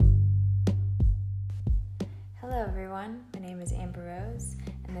Hello everyone, my name is Amber Rose,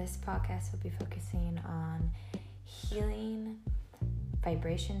 and this podcast will be focusing on healing,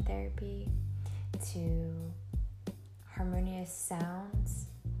 vibration therapy, to harmonious sounds,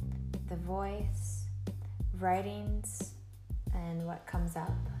 the voice, writings, and what comes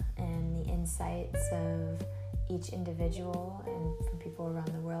up, and the insights of each individual and from people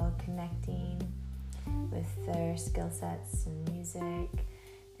around the world connecting with their skill sets and music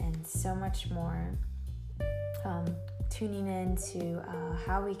and so much more. Tuning into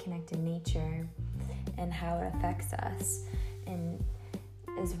how we connect in nature and how it affects us, and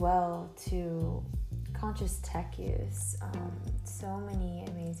as well to conscious tech use. So many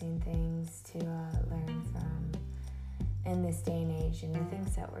amazing things to learn from in this day and age and the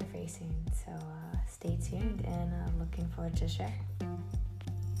things that we're facing. So stay tuned and looking forward to share.